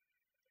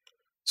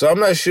 So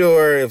I'm not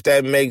sure if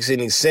that makes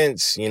any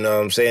sense. You know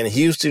what I'm saying?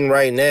 Houston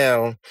right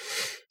now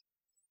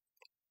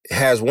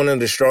has one of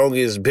the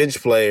strongest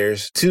bench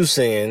players to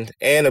send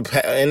and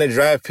a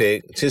draft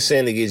pick to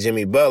send to get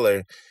Jimmy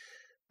Butler,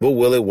 but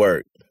will it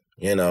work?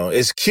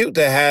 It's cute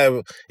to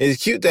have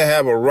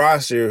a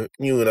roster,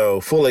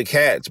 full of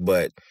cats,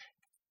 but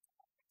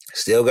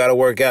still got to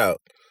work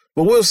out.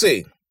 But we'll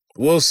see.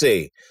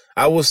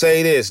 I will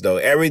say this though,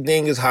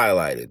 everything is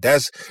highlighted.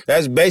 That's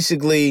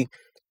basically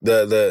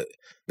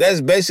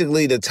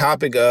the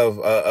topic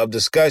of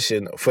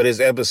discussion for this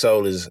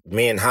episode is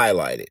being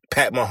highlighted.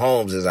 Pat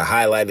Mahomes is a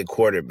highlighted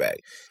quarterback.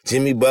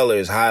 Jimmy Butler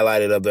is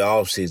highlighted of the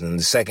offseason,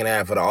 the second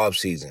half of the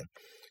offseason.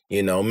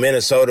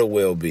 Minnesota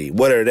will be.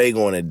 What are they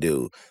going to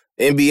do?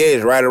 NBA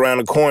is right around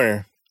the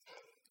corner.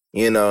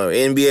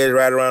 NBA is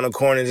right around the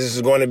corner. This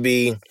is going to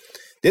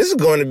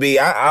be,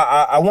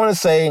 I want to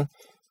say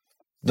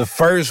the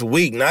first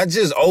week, not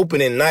just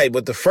opening night,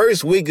 but the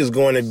first week is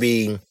going to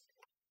be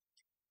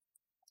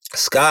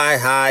sky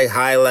high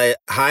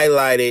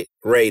highlighted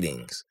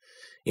ratings.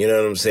 You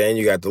know what I'm saying?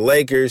 You got the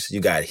Lakers, you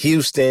got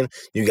Houston,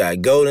 you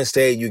got Golden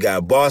State, you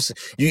got Boston.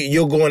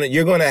 You're going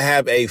to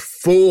have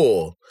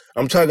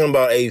I'm talking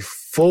about a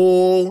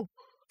full,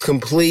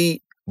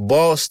 complete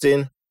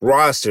Boston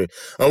roster.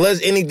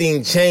 Unless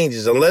anything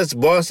changes, unless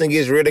Boston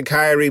gets rid of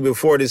Kyrie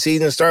before the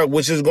season starts,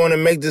 which is going to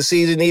make the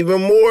season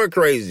even more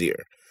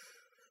crazier.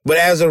 But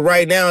as of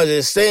right now, as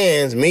it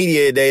stands,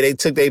 media day, they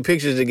took their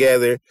pictures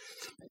together.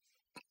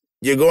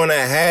 You're going to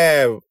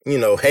have,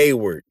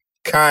 Hayward,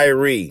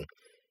 Kyrie,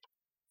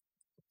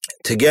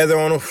 together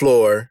on the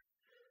floor,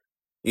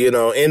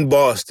 in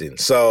Boston.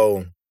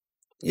 So,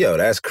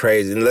 that's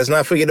crazy. And let's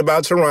not forget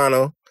about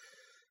Toronto.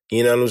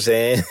 You know what I'm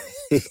saying?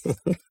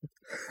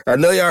 I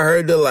know y'all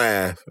heard the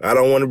laugh. I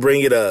don't want to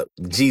bring it up.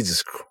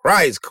 Jesus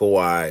Christ,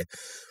 Kawhi.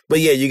 But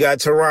yeah, you got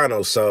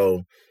Toronto.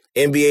 So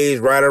NBA is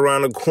right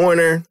around the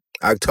corner.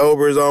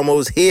 October is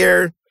almost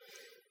here.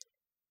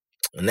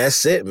 And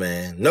that's it,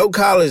 man. No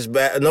college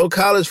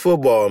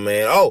football,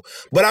 man. Oh,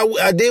 but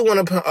I did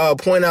want to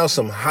point out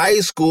some high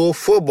school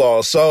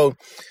football. So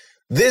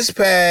This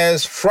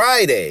past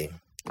Friday,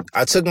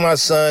 I took my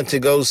son to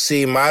go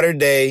see Mater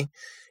Dei,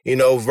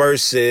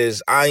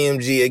 versus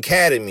IMG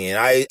Academy.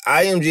 And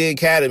IMG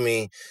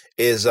Academy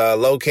is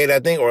located, I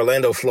think,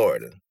 Orlando,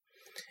 Florida.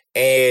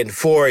 And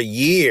for a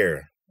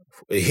year,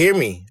 hear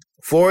me,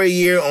 for a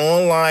year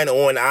online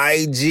on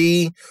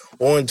IG,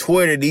 on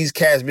Twitter, these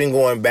cats been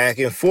going back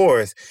and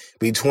forth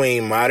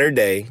between Mater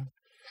Dei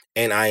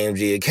and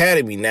IMG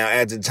Academy. Now,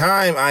 at the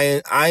time,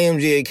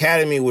 IMG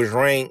Academy was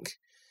ranked,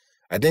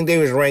 I think they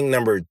was ranked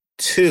number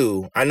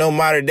 2. I know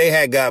Mater Dei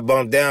had got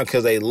bumped down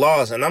because they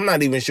lost, and I'm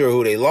not even sure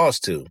who they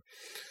lost to.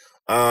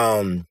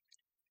 But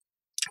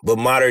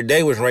Mater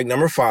Dei was ranked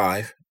number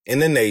 5 in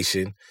the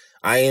nation.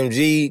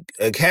 IMG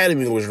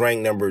Academy was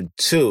ranked number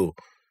 2,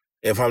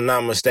 if I'm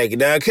not mistaken.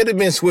 Now, it could have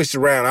been switched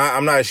around.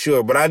 I'm not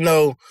sure, but I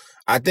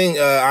think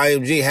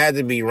IMG had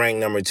to be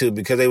ranked number 2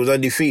 because they was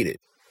undefeated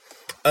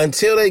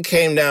until they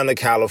came down to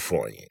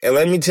California. And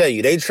let me tell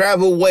you, they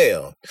traveled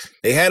well.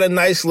 They had a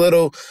nice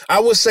little, I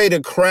would say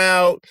the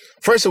crowd,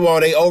 first of all,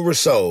 they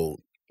oversold.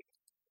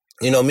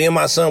 Me and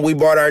my son, we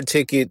bought our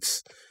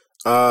tickets,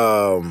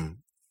 a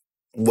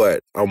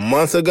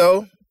month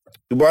ago?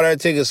 We bought our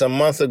tickets a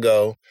month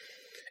ago,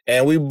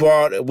 and we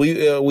brought the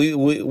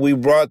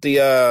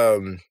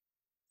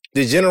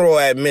general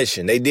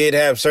admission. They did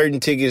have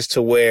certain tickets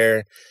to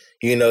where,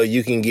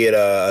 you can get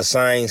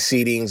assigned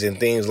seatings and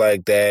things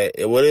like that.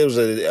 It was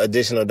an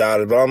additional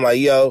 $. But I'm like,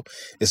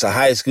 it's a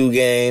high school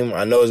game.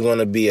 I know it's going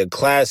to be a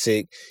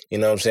classic. You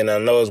know what I'm saying? I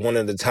know it's one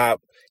of the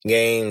top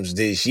games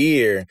this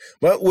year,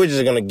 but we're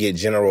just going to get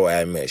general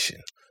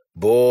admission.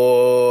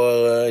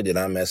 Boy, did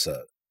I mess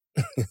up.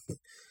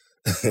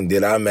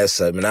 Did I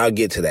mess up? And I'll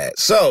get to that.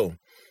 So,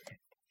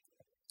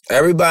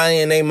 everybody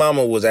and their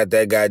mama was at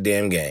that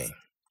goddamn game.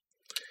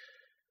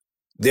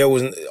 There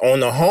was, on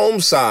the home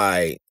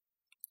side,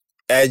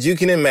 as you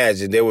can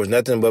imagine, there was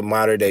nothing but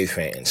Mater Dei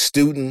fans.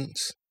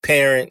 Students,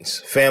 parents,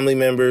 family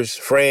members,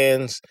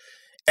 friends.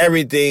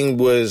 Everything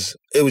was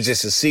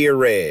just a sea of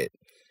red.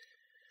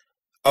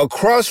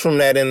 Across from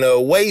that, in the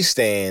away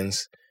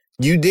stands,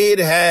 you did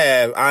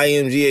have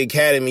IMG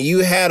Academy. You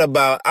had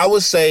about, I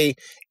would say,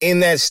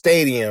 in that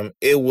stadium,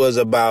 it was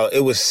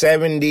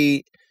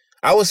 70,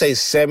 I would say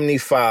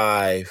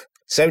 75,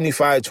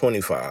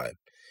 25.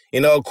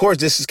 Of course,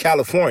 this is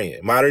California.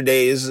 Mater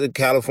Dei is a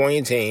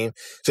California team.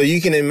 So you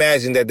can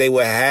imagine that they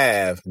would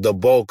have the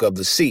bulk of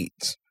the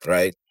seats,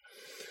 right?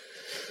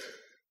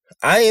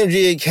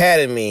 IMG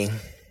Academy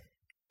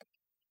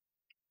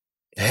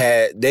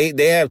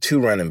they have 2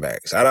 running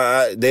backs.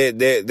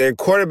 Their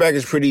quarterback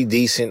is pretty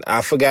decent.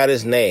 I forgot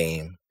his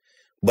name,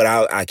 but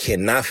I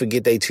cannot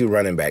forget their 2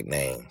 running back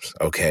names,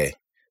 okay?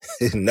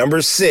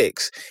 Number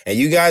 6, and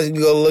you guys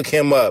can go look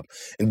him up.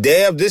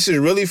 Dev, this is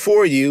really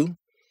for you.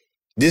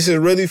 This is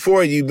really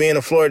for you being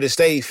a Florida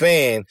State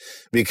fan,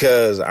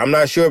 because I'm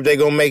not sure if they're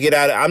going to make it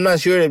out. I'm not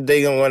sure if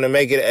they're going to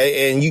make it.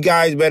 And you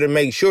guys better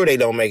make sure they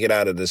don't make it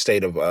out of the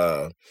state of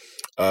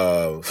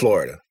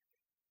Florida.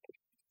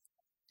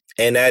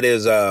 And that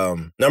is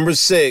number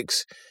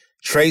 6,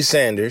 Trey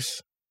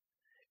Sanders,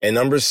 and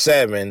number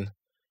 7,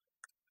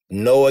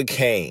 Noah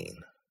Cain.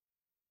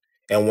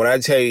 And when I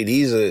tell you,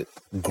 these are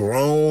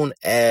grown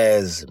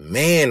as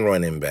man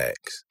running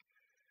backs.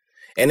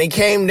 And it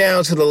came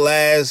down to the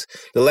last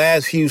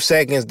few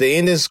seconds. The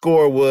ending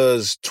score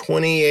was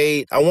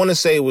 28. I want to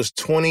say it was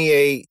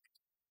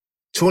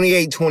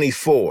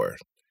 28-24,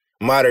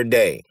 Mater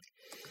Dei.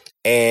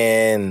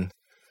 And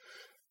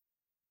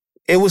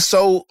it was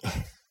so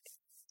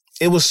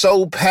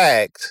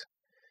packed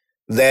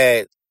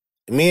that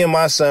me and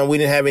my son, we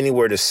didn't have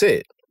anywhere to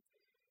sit.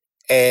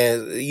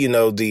 And,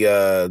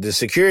 the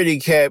security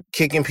kept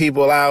kicking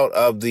people out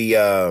of the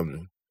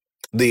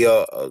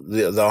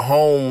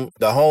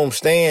home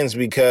stands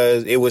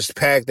because it was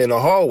packed in the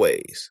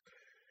hallways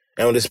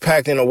and it was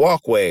packed in the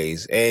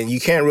walkways, and you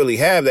can't really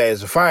have that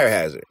as a fire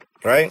hazard,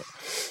 right?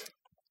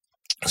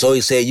 So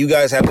he said, you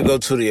guys have to go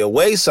to the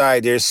away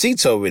side. There's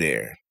seats over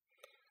there.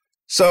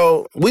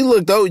 So we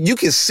looked over, you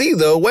can see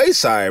the away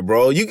side,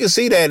 bro. You can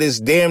see that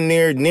it's damn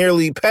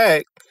nearly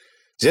packed,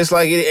 just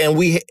like it.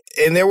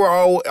 And there were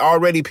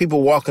already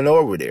people walking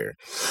over there.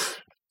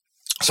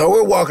 So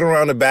we're walking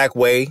around the back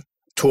way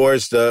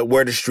towards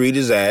where the street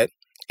is at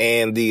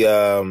and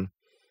the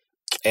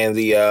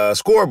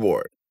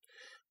scoreboard.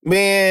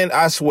 Man,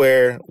 I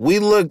swear,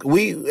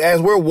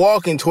 as we're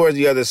walking towards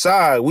the other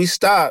side, we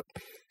stop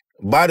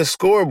by the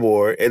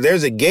scoreboard, and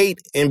there's a gate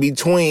in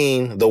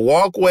between the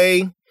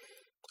walkway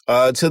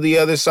to the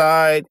other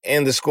side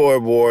and the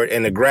scoreboard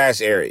and the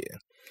grass area.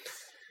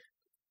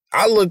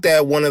 I looked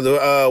at one of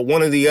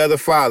the other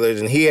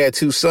fathers, and he had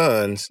 2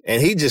 sons,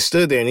 and he just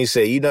stood there and he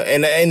said,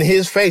 and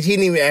his face, he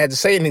didn't even have to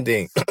say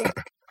anything.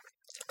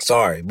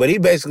 Sorry, but he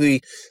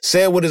basically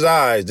said with his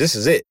eyes, this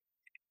is it.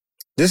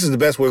 This is the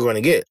best we're going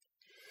to get.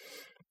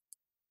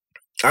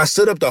 I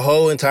stood up the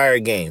whole entire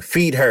game,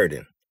 feet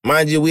hurting.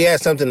 Mind you, we had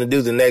something to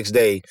do the next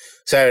day,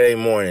 Saturday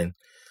morning.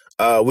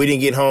 We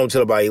didn't get home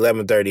till about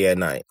 11:30 at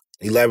night.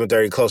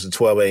 11:30, close to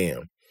 12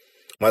 a.m.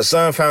 My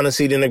son found a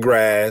seat in the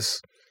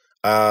grass.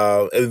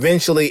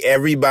 Eventually,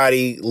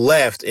 everybody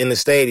left in the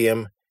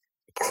stadium,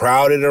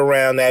 crowded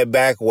around that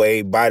back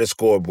way by the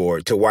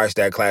scoreboard to watch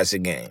that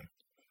classic game.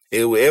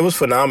 It was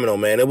phenomenal,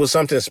 man. It was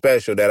something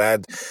special that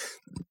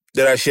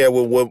I shared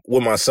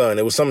with my son.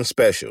 It was something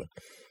special.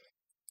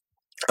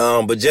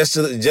 But just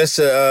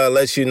to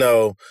let you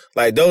know,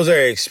 like, those are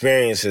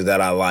experiences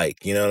that I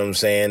like. You know what I'm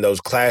saying?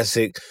 Those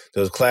classic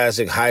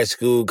high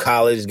school,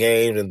 college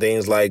games and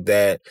things like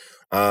that.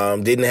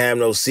 Didn't have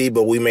no seat,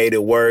 but we made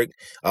it work.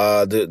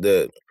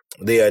 The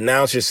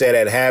announcer said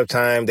at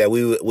halftime that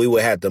we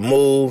would have to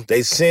move.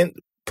 They sent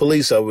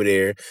police over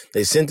there.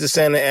 They sent the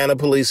Santa Ana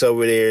police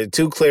over there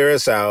to clear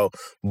us out.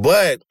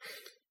 But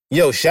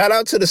yo, shout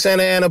out to the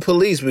Santa Ana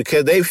police,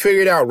 because they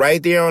figured out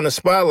right there on the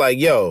spot, like,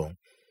 yo,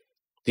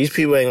 these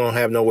people ain't gonna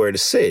have nowhere to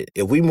sit.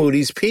 If we move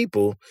these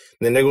people,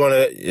 then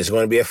it's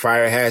gonna be a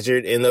fire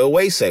hazard in the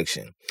away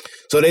section.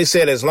 So they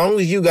said, as long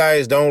as you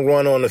guys don't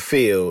run on the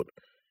field,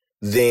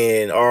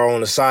 then or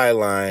on the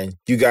sideline,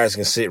 you guys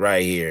can sit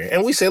right here.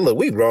 And we said, look,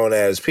 we grown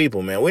as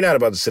people, man. We're not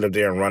about to sit up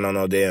there and run on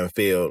no damn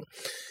field.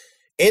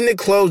 In the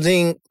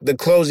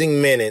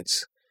closing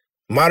minutes,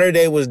 Mater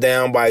Dei was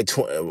down by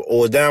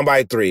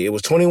 3. It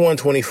was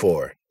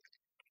 21-24.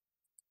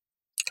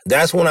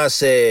 That's when I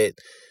said,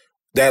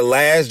 that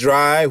last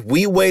drive,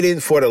 we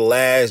waited for the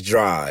last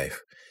drive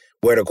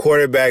where the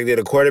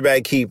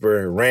quarterback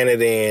keeper, ran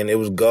it in. It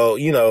was goal,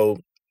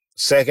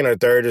 second or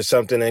third or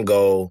something in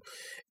goal.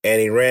 And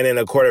he ran in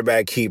a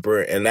quarterback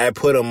keeper, and that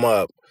put him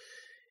up.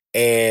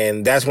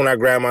 And that's when I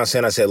grabbed my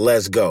son. I said,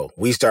 let's go.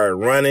 We started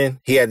running.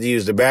 He had to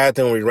use the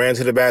bathroom. We ran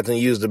to the bathroom,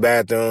 used the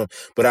bathroom.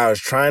 But I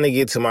was trying to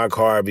get to my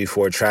car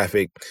before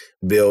traffic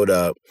built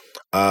up.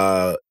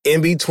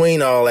 In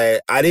between all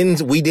that,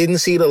 we didn't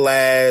see the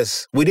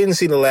last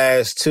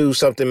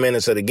 2-something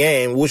minutes of the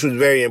game, which was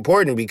very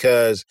important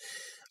because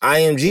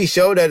IMG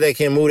showed that they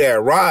can move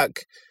that rock.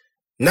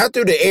 Not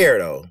through the air,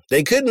 though.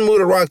 They couldn't move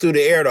the rock through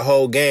the air the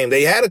whole game.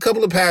 They had a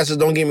couple of passes,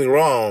 don't get me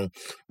wrong,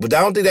 but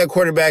I don't think that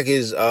quarterback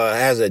has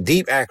a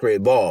deep,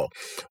 accurate ball.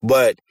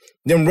 But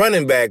them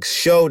running backs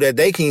show that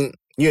they can,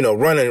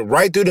 running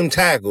right through them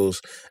tackles.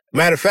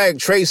 Matter of fact,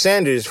 Trey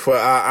Sanders for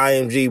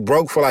IMG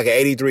broke for like an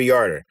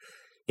 83-yarder.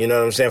 You know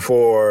what I'm saying?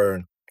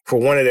 For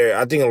one of their,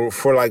 I think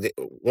for like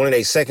one of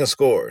their second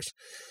scores.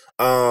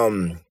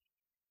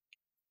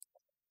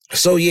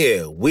 So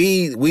yeah,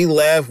 we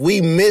left. We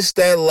missed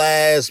that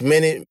last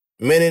minute,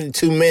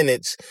 2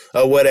 minutes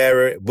or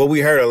whatever, but we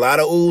heard a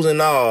lot of oohs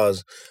and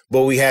ahs,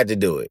 but we had to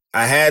do it.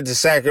 I had to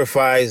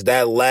sacrifice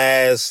that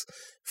last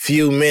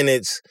few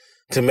minutes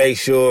to make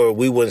sure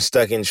we wasn't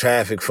stuck in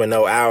traffic for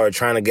no hour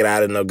trying to get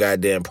out of no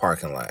goddamn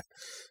parking lot.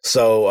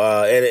 So,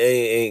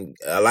 and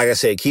like I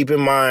said, keep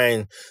in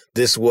mind,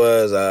 this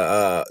was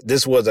a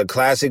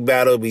classic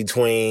battle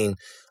between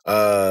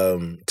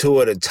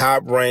two of the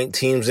top ranked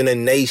teams in the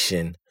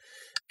nation.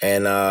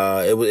 And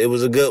it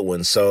was a good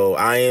one. So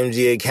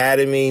IMG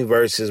Academy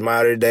versus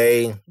Mater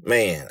Dei.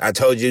 Man, I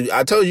told you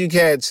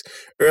cats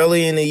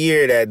early in the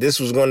year that this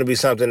was going to be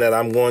something that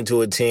I'm going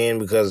to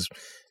attend, because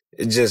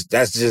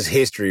that's just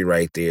history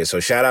right there. So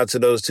shout out to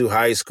those two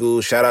high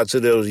schools. Shout out to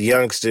those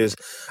youngsters.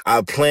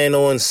 I plan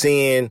on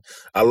seeing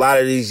a lot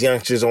of these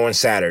youngsters on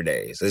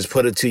Saturdays. Let's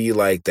put it to you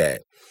like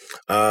that.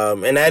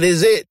 And that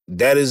is it.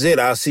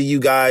 I'll see you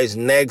guys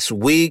next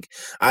week.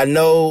 I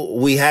know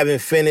we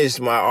haven't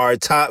finished our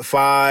top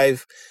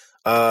 5,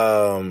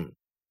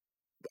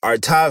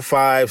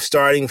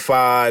 starting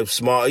 5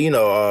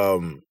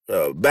 small,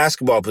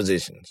 basketball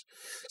positions.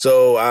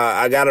 So,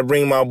 I gotta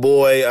bring my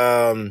boy,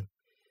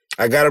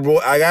 I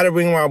gotta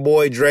bring my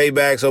boy Dre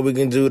back so we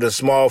can do the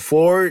small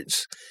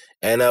forwards,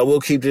 and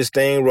we'll keep this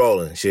thing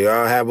rolling. So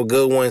y'all have a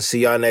good one. See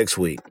y'all next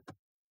week.